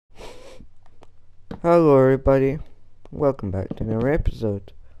Hello everybody, welcome back to another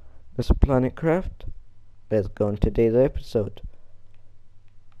episode. This is Planet Craft. Let's go on today's episode.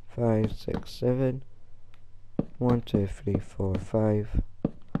 5, 6, 7 1, 2, 3, 4, 5.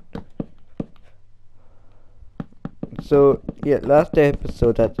 So yeah, last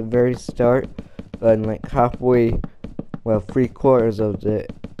episode at the very start and like halfway, well 3/4 of the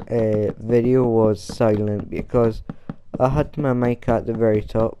video was silent because I had my mic at the very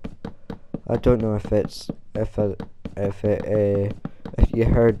top. I don't know if you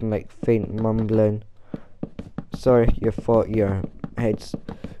heard like faint mumbling. Sorry, you thought your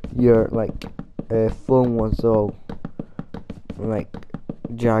phone was all like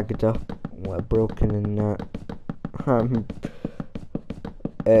jagged up, well, broken and that.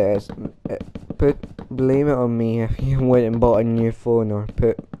 Blame it on me if you went and bought a new phone or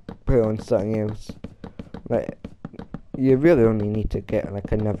put on something else. Like, you really only need to get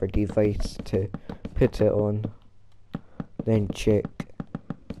like another device to put it on, then check.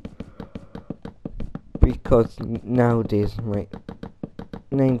 Because nowadays, like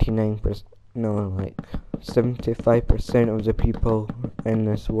 99%, no, like 75% of the people in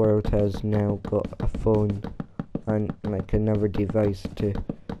this world has now got a phone and like another device to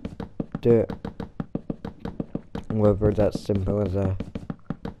do it. Whether that's simple as a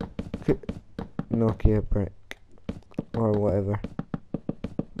Nokia brick or whatever.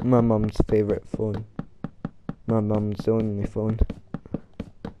 My mum's favourite phone. My mum's only phone.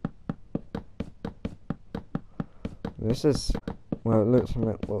 This is, well, it looks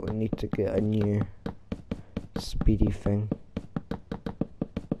like what we need to get a new speedy thing.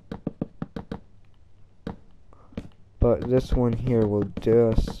 But this one here will do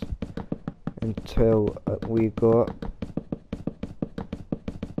us until we go up.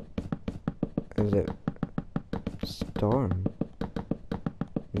 Is it storm?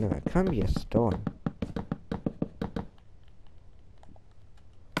 No, it can't be a storm.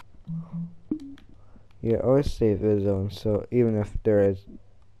 Yeah, always save is on, so even if there is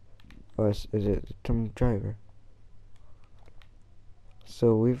is it the term driver?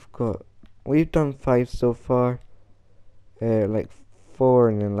 So we've done 5 so far. Like 4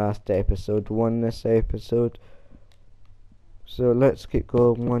 in the last episode, 1 this episode. So let's keep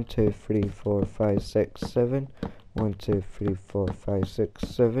going. 1, 2, 3, 4, 5, 6, 7. 1, 2, 3, 4, 5, 6,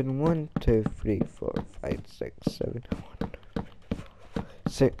 7. 1, 2, 3, 4, 5, 6, 7.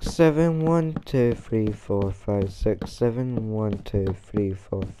 6, 7. 1, 2, 3, 4, 5, 6, 7. 1, 2, 3,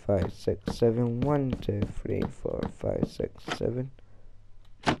 4, 5, 6, 7. 1, 2, 3, 4, 5, 6, 7.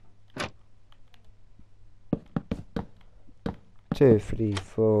 2, 3,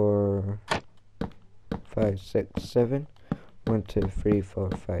 4, 5, 6, 7. 1, 2, 3, 4,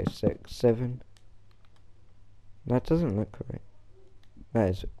 5, 6, 7. That doesn't look right.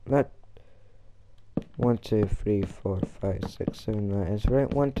 That 1, 2, 3, 4, 5, 6, 7. That is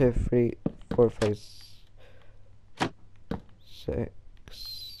right. 1, 2, 3, 4, 5,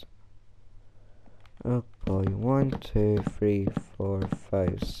 6. Oh boy. 1, 2, 3, 4,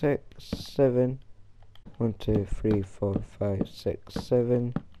 5, 6, 7. 1, 2, 3, 4, 5, 6,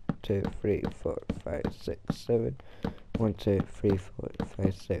 7. 2, 3, 4, 5, 6, 7. 1, 2, 3, 4,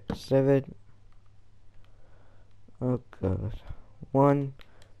 5, 6, 7. Oh god. 1,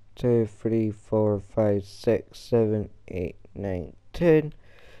 2, 3, 4, 5, 6, 7, 8, 9, 10.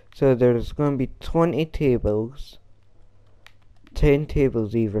 So there's going to be 20 tables. 10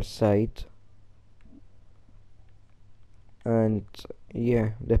 tables either side. And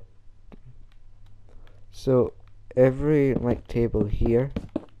yeah, so every like table here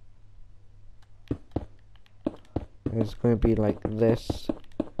is going to be like this.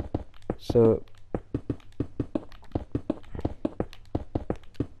 So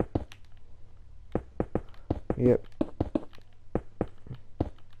yep.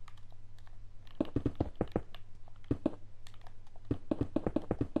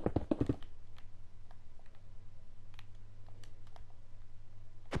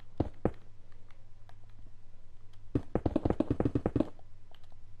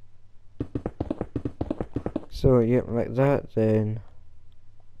 So yep, like that, then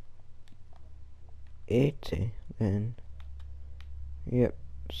 80, then yep.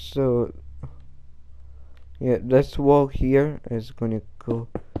 So yeah, this wall here is going to go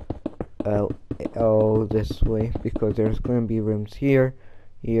out all this way because there's going to be rooms here,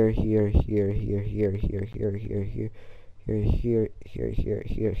 here, here, here, here, here, here, here, here, here, here, here, here, here,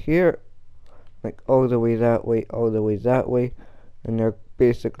 here, here, like all the way that way, all the way that way, and they're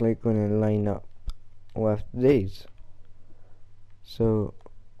basically going to line up with these. So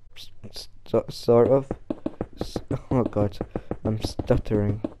sort of. Oh god, I'm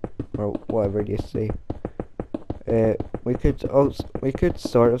stuttering or whatever you say. We could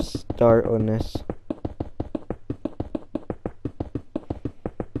sort of start on this,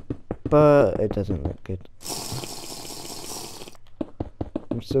 but it doesn't look good.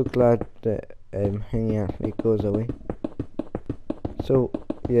 I'm so glad that hanging actually goes away. So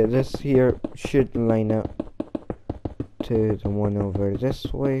yeah, this here should line up to the one over this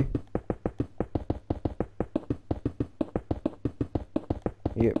way.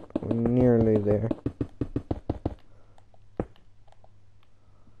 Yep, we're nearly there.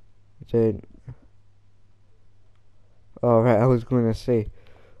 Then, alright, I was going to say,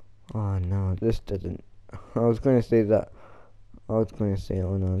 oh no, this doesn't, I was going to say,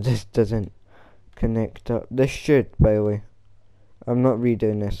 oh no, this doesn't connect up. This should, by the way. I'm not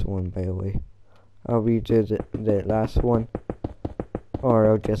redoing this one, by the way. I'll redo the last one, or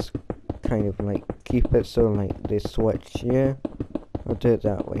I'll just kind of like keep it so like they switch. Yeah, I'll do it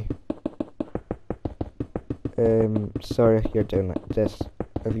that way. Sorry if you're doing like this.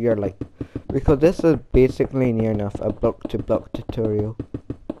 If you're like, because this is basically near enough a block to block tutorial.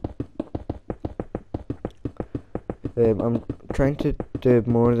 I'm trying to do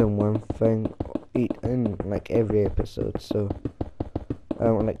more than one thing in like every episode, so I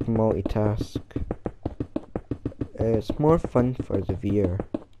don't like multitask. It's more fun for the viewer.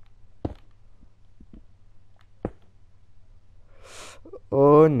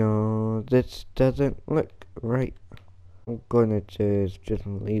 Oh no, this doesn't look right. What I'm gonna do is just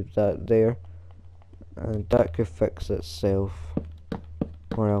leave that there, and that could fix itself,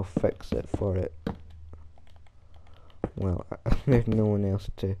 or I'll fix it for it. Well, there's no one else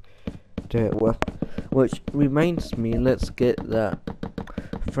to do it with. Which reminds me, let's get that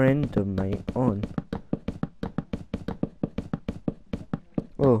friend of mine on.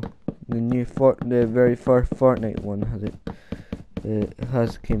 Oh, the very first Fortnite one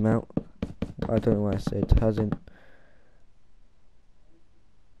has came out. I don't know what I said, hasn't.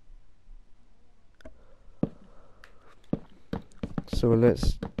 So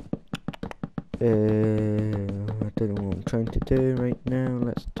let's I don't know what I'm trying to do right now.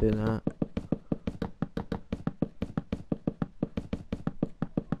 Let's do that.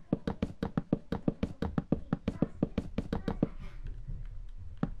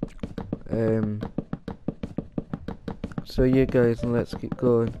 So yeah guys, let's get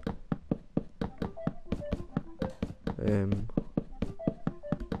going.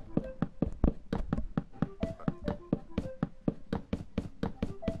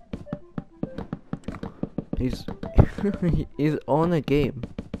 He's he's on a game.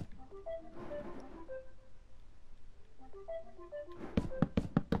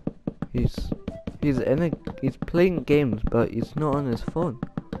 He's playing games, but he's not on his phone.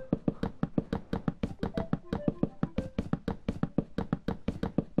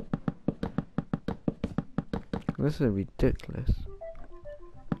 This is ridiculous.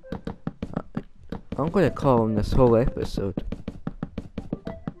 I'm gonna call him this whole episode.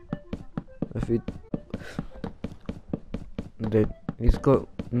 If he's got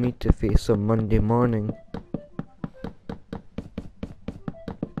me to face on Monday morning.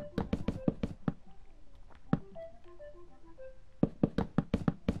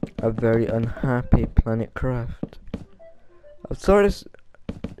 A very unhappy Planet Craft. I've sort of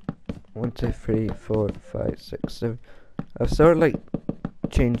 1, 2, 3, 4, 5, 6, 7. I've sort of like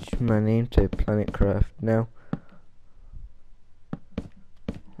changed my name to Planet Craft now.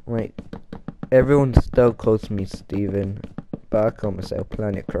 Like everyone still calls me Steven, but I call myself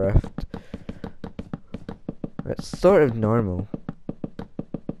Planet Craft. It's sort of normal.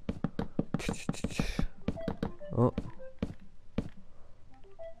 Oh.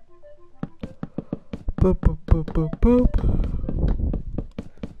 Boop, boop, boop, boop, boop.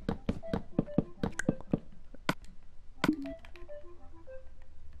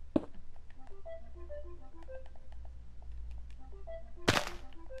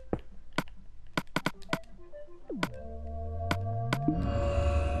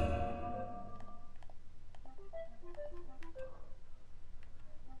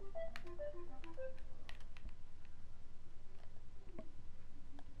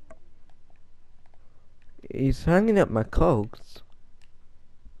 He's hanging up my cogs.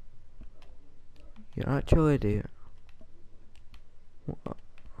 You actual idiot.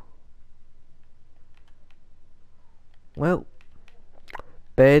 Well,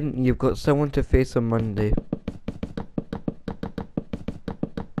 Ben, you've got someone to face on Monday.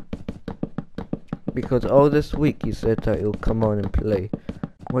 Because all this week you said that he'll come on and play.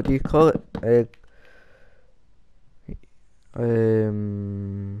 What do you call it?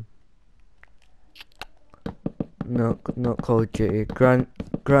 Not Call of Duty.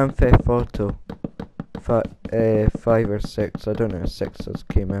 Grand Theft Auto 5 or 6. I don't know if 6 has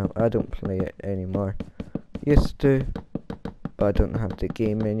came out. I don't play it anymore. Used to, but I don't have the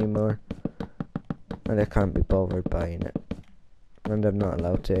game anymore, and I can't be bothered buying it, and I'm not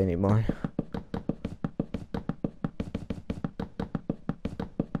allowed to anymore.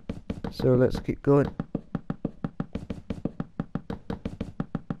 So let's keep going.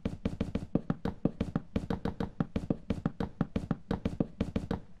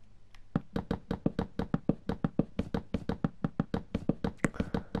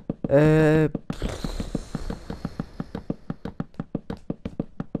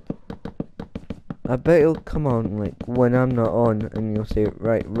 I bet it'll come on like when I'm not on, and you'll say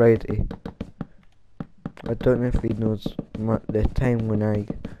right, ready. I don't know if he knows the time when I.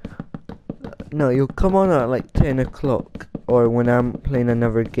 No, you'll come on at like 10 o'clock, or when I'm playing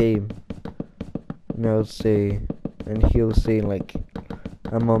another game. And I'll say, and he'll say like,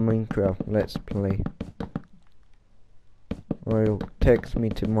 I'm on Minecraft, let's play. Or he'll text me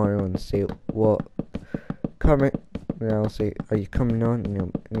tomorrow and say, what, coming? And I'll say, are you coming on?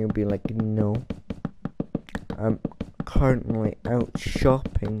 And he'll be like, no. I'm currently out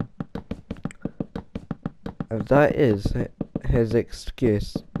shopping. If that is his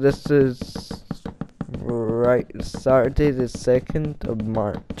excuse. This is right Saturday the 2nd of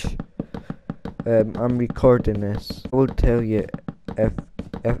March. I'm recording this. I will tell you if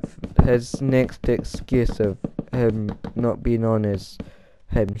his next excuse of him not being on is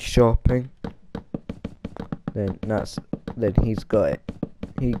him shopping, then he's got it.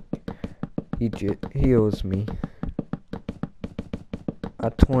 He owes me a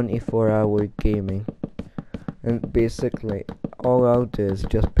 24-hour gaming, and basically all I'll do is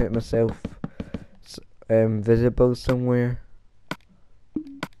just put myself visible somewhere,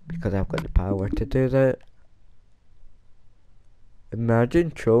 because I've got the power to do that.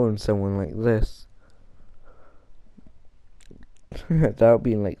 Imagine trolling someone like this. That would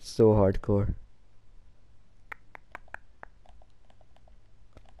be like so hardcore.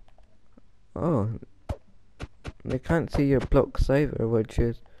 Oh, they can't see your blocks either, which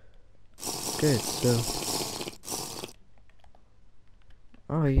is good. So,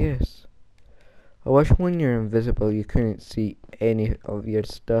 oh yes. I wish when you're invisible you couldn't see any of your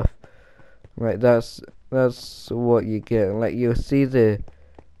stuff. Right, that's what you get. Like, you'll see the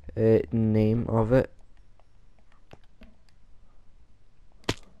name of it.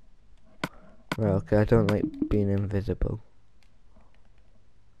 Well, okay, I don't like being invisible.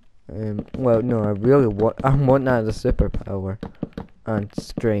 Well, no, I want that as a superpower. And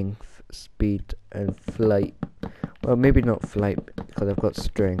strength, speed, and flight. Well, maybe not flight, because I've got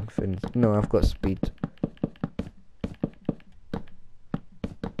strength, and no, I've got speed.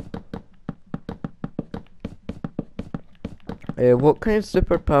 What kind of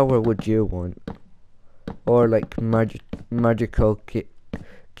superpower would you want? Or like magical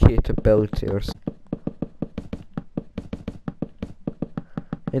capability or something?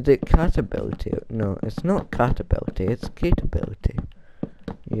 Is it catability? No, it's not catability, it's capability.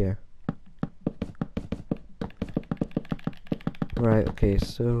 Yeah. Right, okay,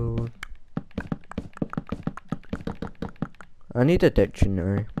 so I need a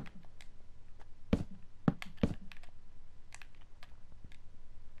dictionary.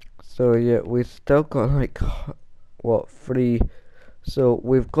 So yeah, we've still got like, what, 3, so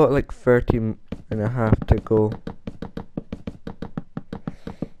we've got like 30 and a half to go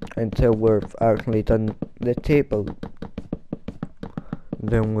until we've actually done the table.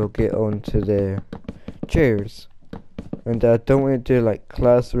 Then we'll get on to the chairs. And I don't want to do like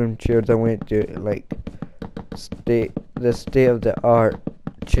classroom chairs, I want to do like the state of the art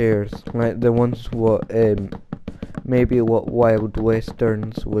chairs, like the ones what maybe what Wild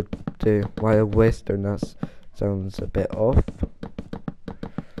Westerns would do. Wild Western, that sounds a bit off.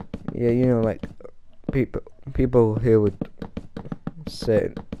 Yeah, you know, like people who would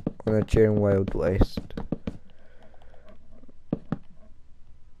sit on a chair in Wild West.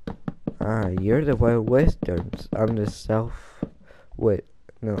 Ah, you're the Wild Westerns. I'm the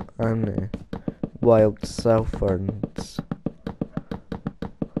I'm the Wild Southerns.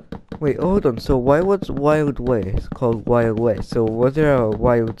 Wait, hold on. So why was Wild West called Wild West? So was there a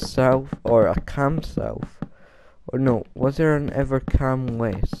Wild South or a Cam South? Or no, was there an ever Cam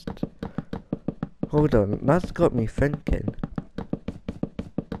West? Hold on, that's got me thinking.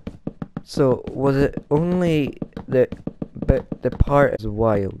 So was it only the part is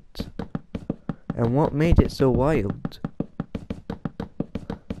wild? And what made it so wild?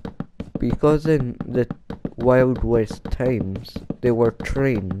 Because in the Wild West times, there were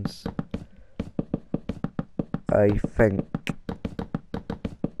trains. I think.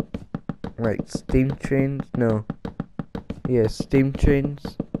 like steam trains. No, yeah, steam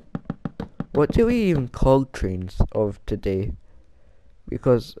trains. What do we even call trains of today?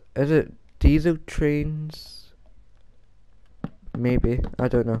 Because is it diesel trains? Maybe, I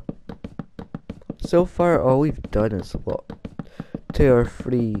don't know. So far all we've done is what? 2 or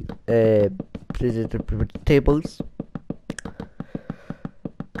 3 tables.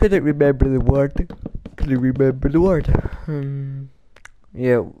 Couldn't remember the word.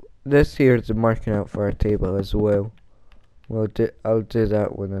 Yeah, this here is the marking out for our table as well. I'll do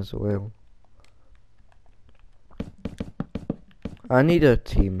that one as well. I need a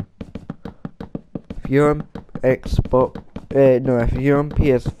team. If you're on Xbox, no, if you're on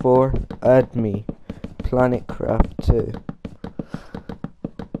PS4, add me. Planetcraft 2.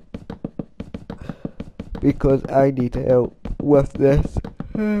 Because I need help with this.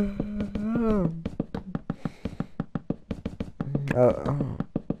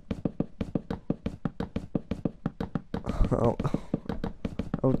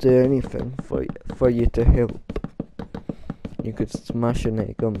 I'll do anything for you to help. You could smash an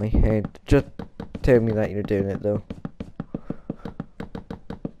egg on my head. Just tell me that you're doing it though.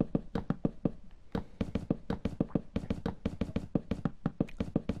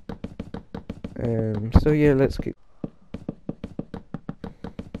 So yeah, let's keep.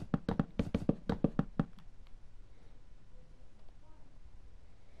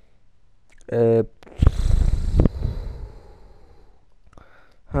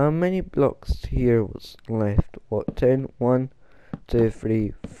 How many blocks here was left? What, 10? 1, 2,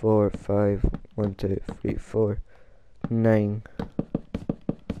 3, 4, 5. 1, 2, 3, 4, 9.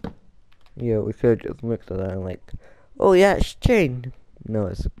 Yeah, we could have just looked at that and like, oh yeah, it's 10. No,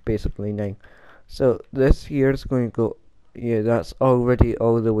 it's basically 9. So this here is going to go, yeah, that's already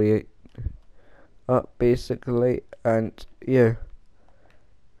all the way up basically, and yeah,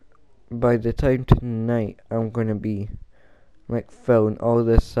 by the time tonight I'm going to be like filling all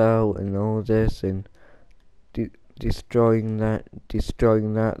this out and all this and destroying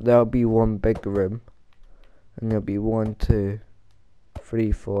that. There'll be one big room, and there'll be 1, 2,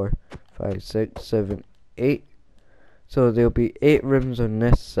 3, 4, 5, 6, 7, 8. So there'll be 8 rooms on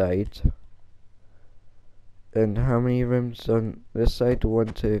this side. And how many rooms on this side? 1,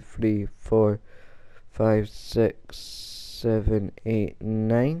 2, 3, 4, 5, 6, 7, 8,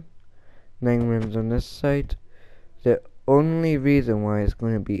 9. 9 rooms on this side. The only reason why it's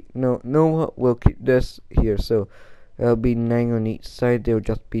going to be what, we'll keep this here, so there'll be 9 on each side. They'll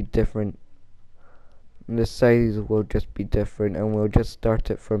just be different. The sizes will just be different, and we'll just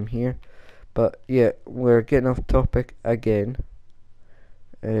start it from here. But yeah, we're getting off topic again.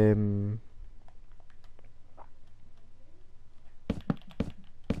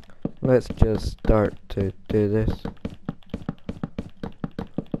 Let's just start to do this.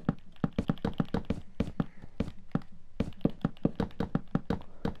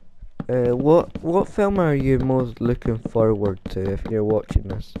 What film are you most looking forward to if you're watching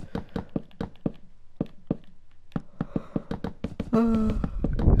this?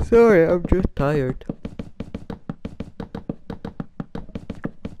 Sorry, I'm just tired.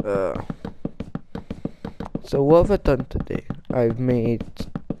 So what have I done today? I've made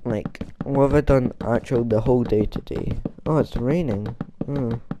what have I done actually the whole day today? Oh, it's raining.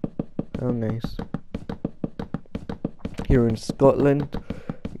 How nice. Here in Scotland,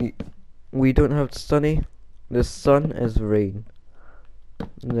 we don't have sunny. The sun is rain.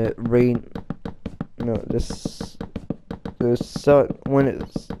 The sun, when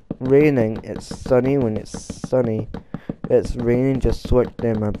it's raining, it's sunny. When it's sunny, it's raining. Just switch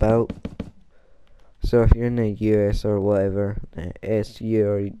them about. So if you're in the US or whatever, the SU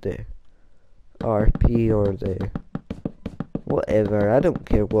or the RP or the whatever, I don't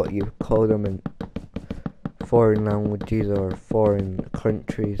care what you call them in foreign languages or foreign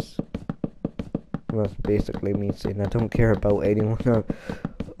countries. That's basically me saying I don't care about anyone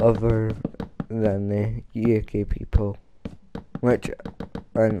other than the UK people, which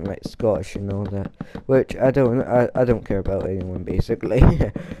aren't like Scottish and all that. Which I don't care about anyone basically.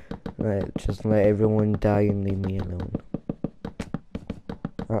 Just let everyone die and leave me alone.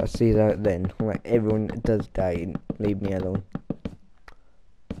 I see that then. Like everyone does die and leave me alone.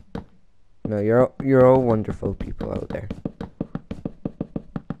 No, you're all wonderful people out there.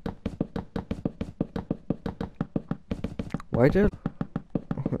 Why do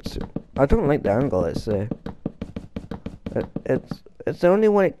I don't like the angle it's the only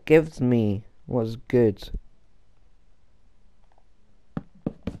one it gives me was good.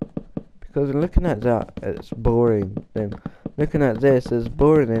 Because looking at that it's boring, then looking at this is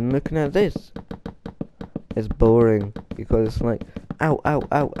boring, and looking at this is boring, because it's like ow, ow,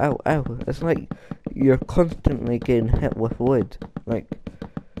 ow, ow, ow. It's like you're constantly getting hit with wood. Like,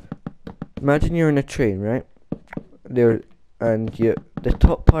 imagine you're in a train, right? There, and the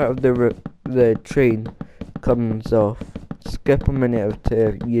top part of the train comes off. Skip a minute or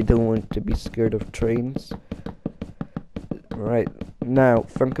two. You don't want to be scared of trains. Right, now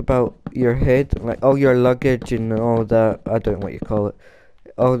think about your head, like all your luggage and all that, I don't know what you call it,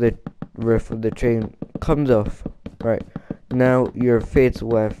 all the roof of the train comes off. Right, now you're faced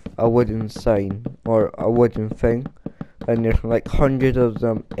with a wooden sign or a wooden thing, and there's like hundreds of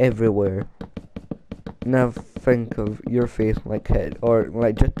them everywhere. Now think of your face like hit, or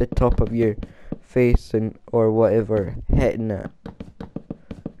like just the top of your face and or whatever hitting it.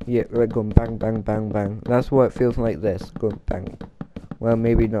 Yeah, like going bang, bang, bang, bang. That's what it feels like this, going bang. Well,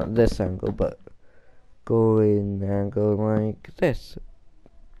 maybe not this angle, but going angle like this.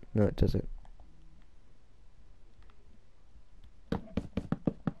 No, it doesn't.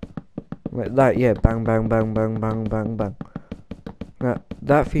 Like that, yeah, bang, bang, bang, bang, bang, bang, bang.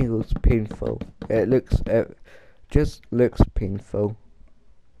 That feels painful. It just looks painful.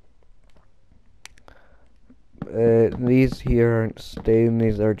 These here aren't staying,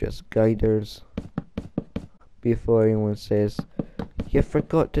 these are just guiders. Before anyone says, you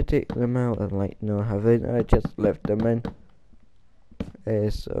forgot to take them out, I'm like, no I haven't, I just left them in.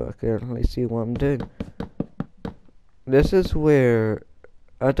 So I can't really see what I'm doing. This is where,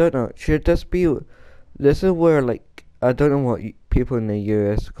 I don't know, should this be, this is where like, I don't know what people in the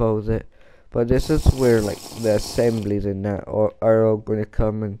US calls it, but this is where like the assemblies and that are all going to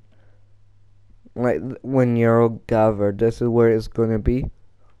come and like when you're all gathered, this is where it's gonna be.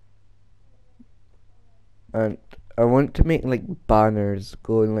 And I want to make like banners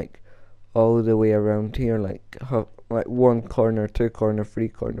going like all the way around here, like like 1 corner, 2 corner, 3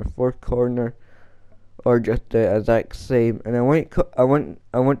 corner, 4 corner, or just the exact same. And I want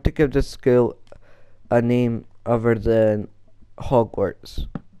to give this school a name other than Hogwarts,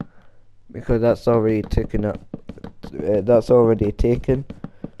 because that's already taken up. That's already taken.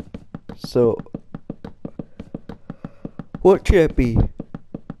 So what should it be?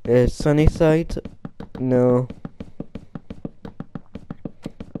 Sunnyside? No.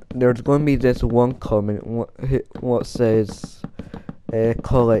 There's going to be this one comment what says,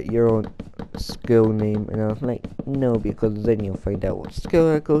 call it your own school name, and I was like, no, because then you'll find out what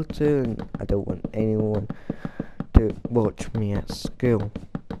school I go to, and I don't want anyone to watch me at school.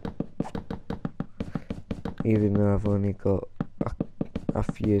 Even though I've only got a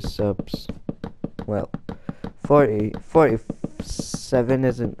few subs. Well, 47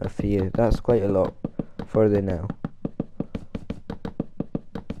 isn't a few, that's quite a lot for the now.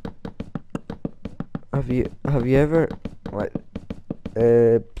 Have you ever, like,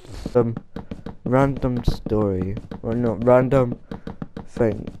 some random story, or not random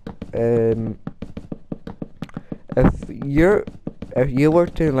thing, if you were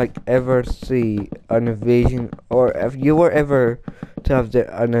to like ever see an invasion, or if you were ever to have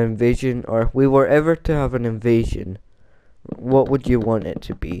an invasion, or if we were ever to have an invasion, what would you want it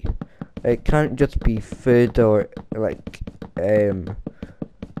to be? It can't just be food or like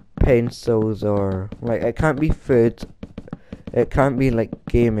pencils, or like it can't be food. It can't be like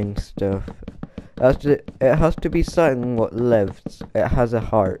gaming stuff. It has to be something what lives. It has a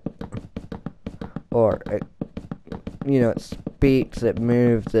heart, or it, it speaks, it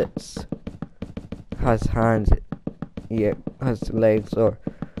moves, it has hands, it has legs, or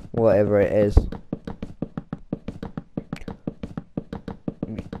whatever it is.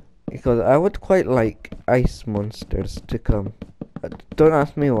 Because I would quite like ice monsters to come. Don't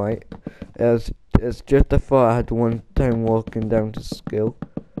ask me why. It's just a thought I had one time walking down to school.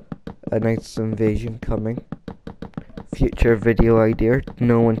 An ice invasion coming. Future video idea.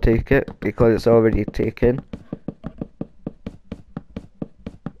 No one take it because it's already taken.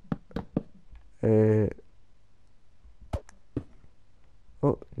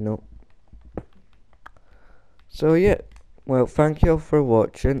 Oh no. So yeah. Well, thank you all for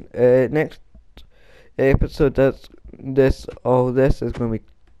watching. Next episode, all this is going to be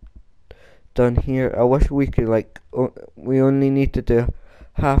done here. I wish we could we only need to do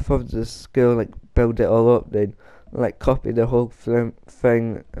half of the skill, like build it all up, then like copy the whole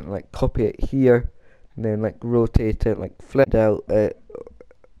thing and like copy it here, and then like rotate it, like flip it out,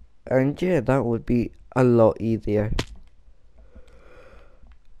 and yeah, that would be a lot easier.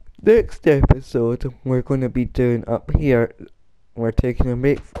 Next episode, we're going to be doing up here. We're taking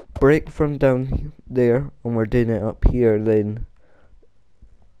a break from down there, and we're doing it up here. Then,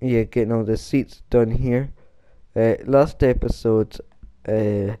 yeah, getting all the seats done here. Last episode,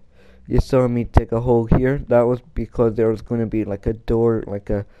 you saw me take a hole here, that was because there was going to be like a door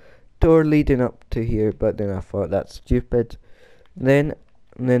leading up to here, but then I thought that's stupid. Then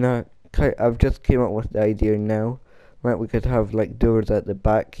I've just came up with the idea now, like we could have like doors at the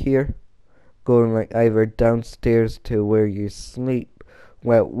back here, going like either downstairs to where you sleep,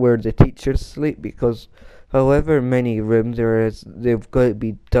 well, where the teachers sleep, because however many rooms there is, they've got to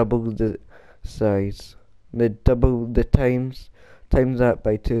be double the size, double the times that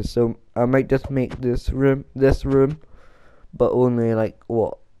by 2. So I might just make this room, but only like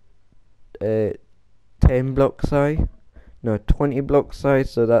what, 10 block size, no, 20 block size,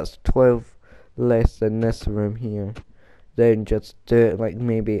 so that's 12 less than this room here. Then just do it like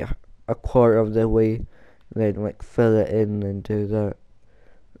maybe a quarter of the way, then like fill it in and do that.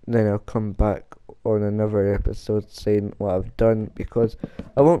 Then I'll come back on another episode saying what I've done, because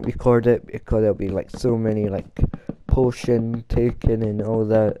I won't record it because there'll be like so many like potion taken and all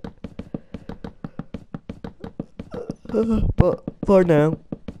that. But for now,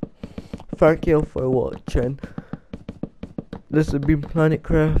 thank you for watching. This has been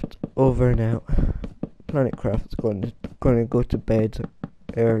PlanetCraft, over and out. PlanetCraft's going to go to bed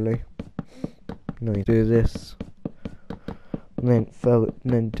early. No, you do this, and then fill it,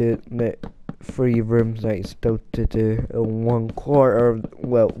 and then do the 3 rooms that you still to do, and 1 part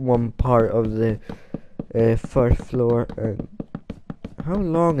of the first floor. And how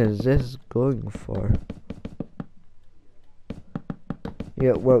long is this going for?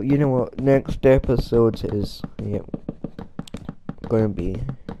 Yeah, well, you know what, next episode is, gonna be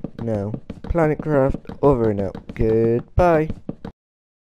now. PlanetCraft, over and out. Goodbye.